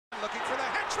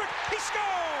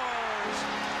scores!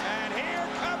 And here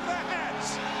come the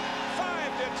Hats.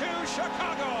 5-2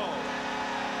 Chicago.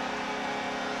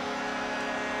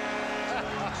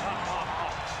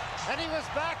 And he was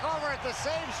back over at the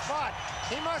same spot.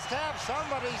 He must have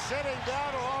somebody sitting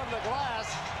down along the glass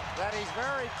that he's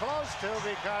very close to,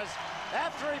 because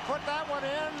after he put that one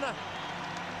in,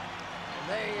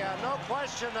 no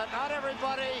question that not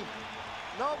everybody,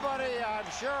 nobody, I'm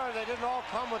sure they didn't all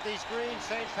come with these green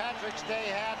St. Patrick's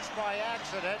Day hats by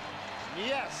accident.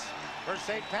 Yes, for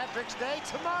St. Patrick's Day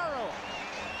tomorrow.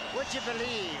 Would you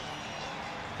believe?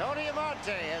 Tony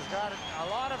Amonte has got a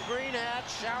lot of green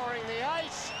hats showering the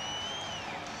ice.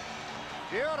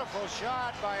 Beautiful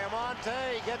shot by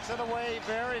Amonte. He gets it away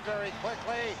very, very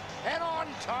quickly and on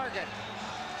target.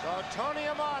 So Tony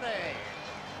Amonte,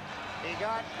 he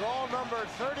got goal number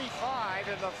 35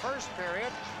 in the first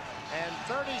period and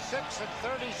 36 and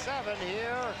 37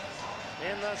 here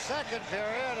in the second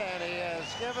period, and he has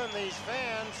given these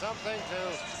fans something to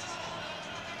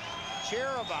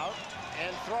cheer about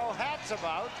and throw hats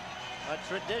about, a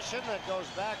tradition that goes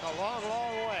back a long,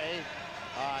 long way.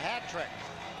 A hat trick.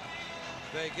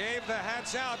 They gave the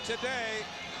hats out today.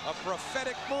 A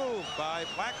prophetic move by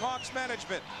Blackhawks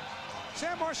management.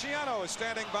 Sam Marciano is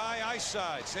standing by ice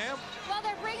side. Sam? Well,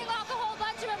 they're bringing off a whole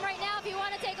bunch of them right now. If you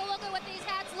want to take a look at what these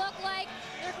hats look like,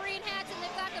 they're green hats and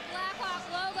they've got the Blackhawk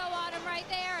logo on them right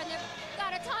there, and they've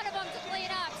got a ton of them to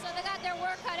clean up. So they got their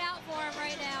work cut out for them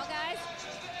right now, guys.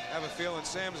 I have a feeling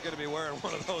Sam's going to be wearing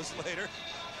one of those later.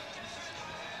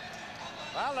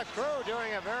 Well, the crew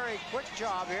doing a very quick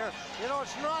job here. You know,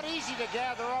 it's not easy to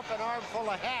gather up an armful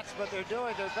of hats, but they're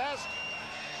doing their best.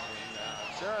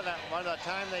 And, sure that by the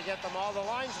time they get them all, the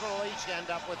linesmen will each end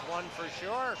up with one for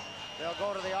sure. They'll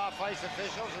go to the off-ice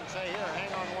officials and say, here,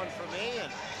 hang on one for me,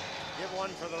 and give one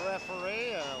for the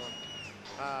referee.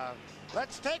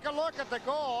 Let's take a look at the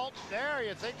goal. There,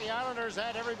 you think the Islanders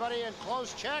had everybody in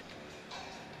close check?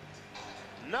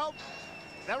 Nope.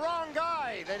 The wrong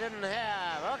guy they didn't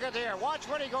have. Look at here. Watch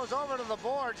when he goes over to the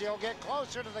boards. He'll get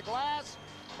closer to the glass,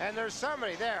 and there's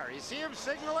somebody there. You see him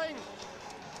signaling?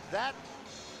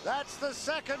 That's the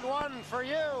second one for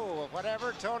you.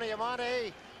 Whatever, Tony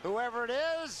Amonte, whoever it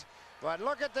is. But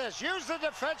look at this. Use the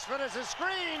defenseman as a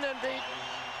screen and beat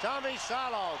Tommy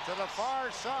Salo to the far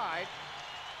side.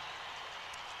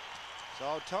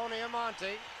 So Tony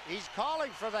Amonte, he's calling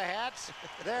for the hats.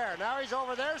 There, now he's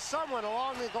over there. Someone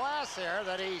along the glass there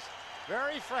that he's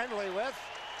very friendly with.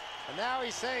 And now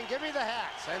he's saying, give me the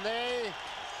hats. And they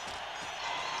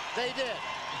did.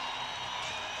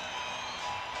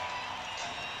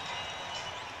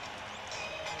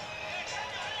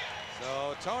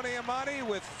 So Tony Amonte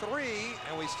with 3,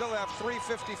 and we still have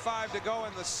 3:55 to go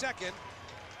in the second.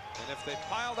 And if they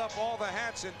piled up all the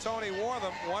hats and Tony wore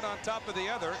them, one on top of the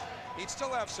other, he'd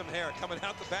still have some hair coming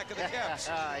out the back of the caps.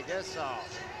 I guess so.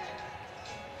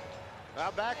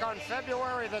 Well, back on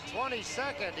February the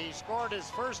 22nd, he scored his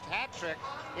first hat trick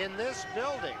in this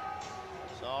building.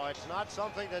 So it's not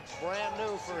something that's brand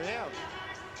new for him.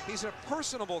 He's a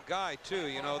personable guy, too.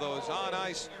 You know, those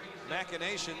on-ice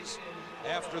machinations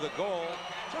after the goal,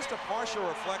 just a partial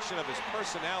reflection of his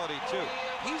personality, too.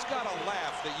 He's got a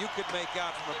laugh that you could make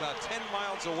out from about 10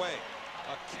 miles away.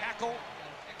 A cackle,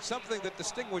 something that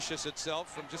distinguishes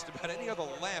itself from just about any other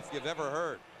laugh you've ever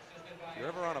heard. If you're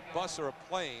ever on a bus or a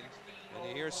plane and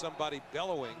you hear somebody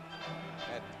bellowing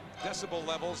at decibel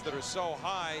levels that are so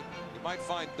high, you might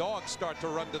find dogs start to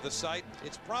run to the site.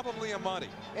 It's probably Amonte.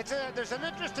 There's an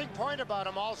interesting point about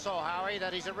him also, Howie,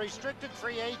 that he's a restricted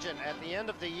free agent at the end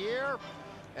of the year.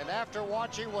 And after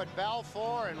watching what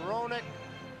Balfour and Roenick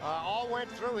all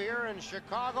went through here in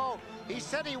Chicago, he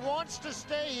said he wants to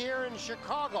stay here in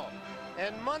Chicago.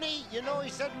 And money, you know,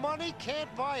 he said money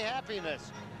can't buy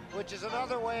happiness, which is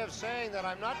another way of saying that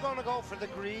I'm not going to go for the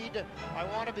greed. I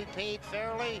want to be paid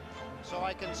fairly so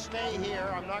I can stay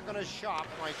here. I'm not going to shop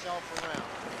myself around.